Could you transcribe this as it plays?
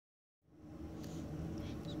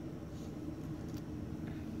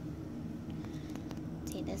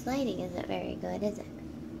Okay, this lighting isn't very good, is it?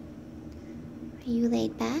 Are you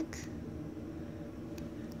laid back?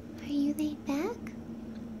 Are you laid back?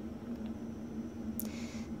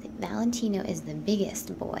 Valentino is the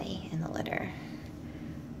biggest boy in the litter.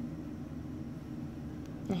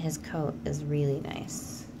 And his coat is really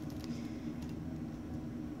nice.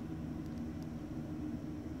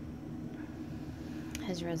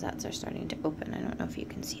 His rosettes are starting to open. I don't know if you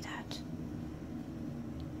can see that.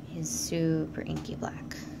 He's super inky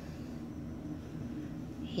black.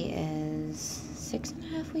 He is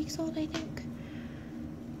 6.5 weeks old, I think.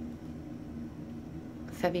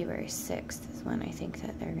 February 6th is when I think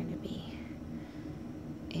that they're going to be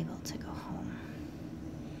able to go home.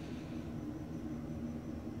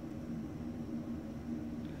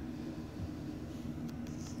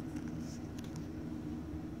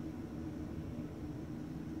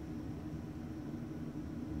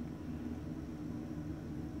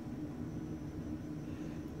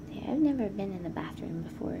 I've never been in the bathroom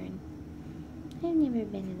before, and I've never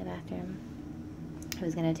been in the bathroom. I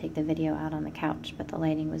was going to take the video out on the couch, but the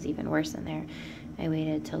lighting was even worse in there. I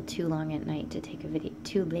waited till too late at night to take a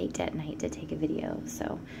video,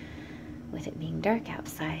 so with it being dark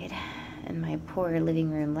outside and my poor living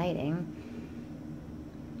room lighting,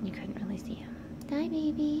 you couldn't really see him. Hi,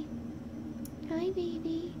 baby. Hi,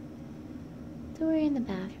 baby. So we're in the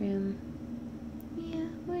bathroom. Yeah,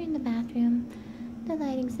 we're in the bathroom. The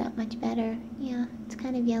lighting's not much better. Yeah, it's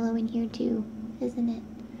kind of yellow in here too, isn't it?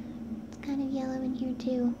 It's kind of yellow in here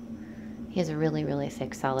too. He has a really, really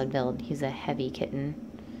thick, solid build. He's a heavy kitten.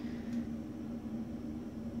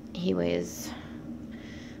 He weighs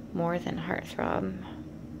more than Heartthrob.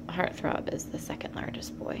 Heartthrob is the second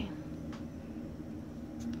largest boy.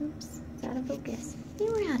 Oops, it's out of focus. Hey,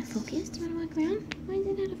 we're out of focus. Do you want to walk around? Why is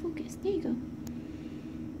it out of focus? There you go.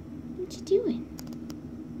 What you doing?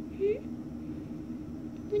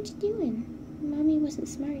 What you doing? Mommy wasn't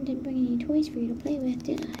smart and didn't bring any toys for you to play with,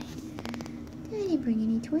 did I? I didn't bring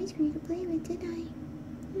any toys for you to play with, did I?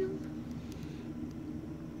 Nope.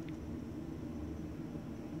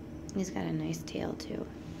 He's got a nice tail, too.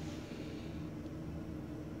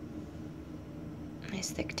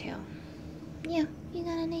 Nice thick tail. Yeah, you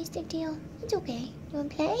got a nice thick tail. It's okay. You wanna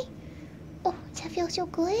play? Oh, does that feel so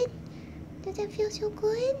good? Does that feel so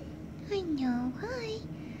good? I know. Hi.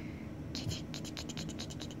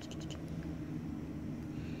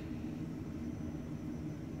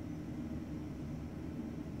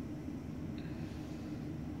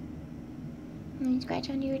 Any scratch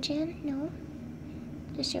under your chin? No?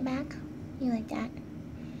 Just your back? You like that?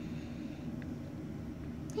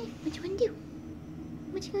 Hey, what you wanna do?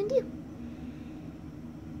 What you gonna do?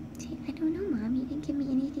 See, I don't know, Mom. You didn't give me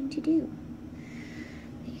anything to do.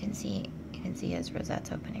 You can see his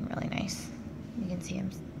rosette's opening really nice. You can see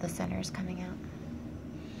the center's coming out.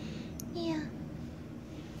 Yeah.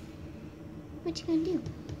 What you gonna do?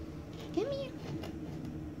 Come here.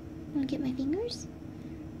 Wanna get my fingers?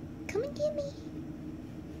 Come and get me.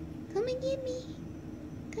 Come and get me.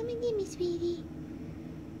 Come and get me, sweetie.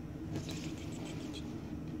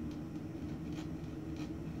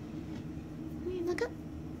 Come here, look up.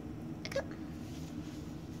 Look up.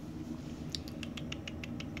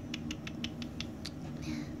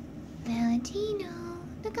 Valentino,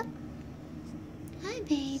 look up. Hi,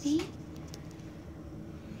 baby.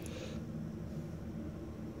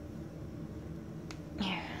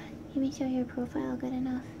 Here, can we show your profile good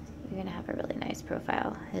enough? You're gonna have a really nice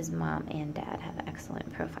profile. His mom and dad have excellent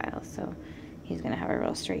profiles, so he's gonna have a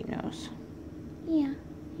real straight nose. Yeah,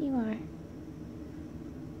 you are.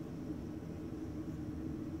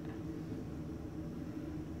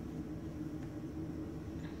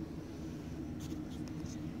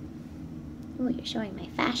 Oh, you're showing my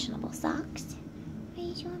fashionable socks. Are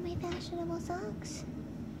you showing my fashionable socks?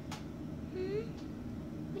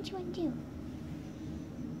 What you want to do?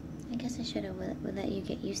 I guess I should have would let you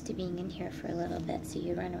get used to being in here for a little bit so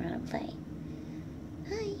you run around and play.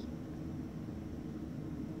 Hi.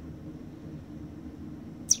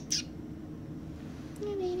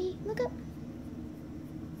 Here, baby. Look up.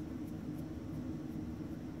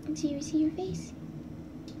 And see your face?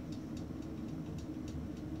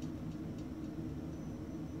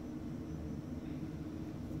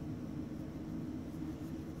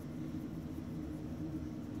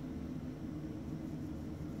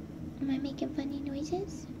 Am I making funny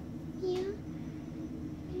noises? Yeah? Am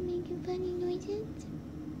I making funny noises?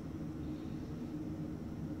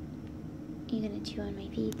 Are you gonna chew on my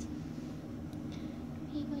feet?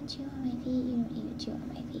 Are you gonna chew on my feet? You don't need to chew on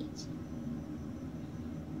my feet.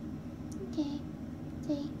 Okay.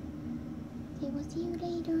 Say we'll see you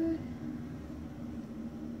later.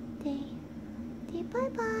 Say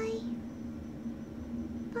Bye-bye.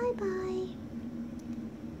 Bye-bye.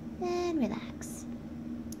 And relax.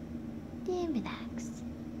 And relax.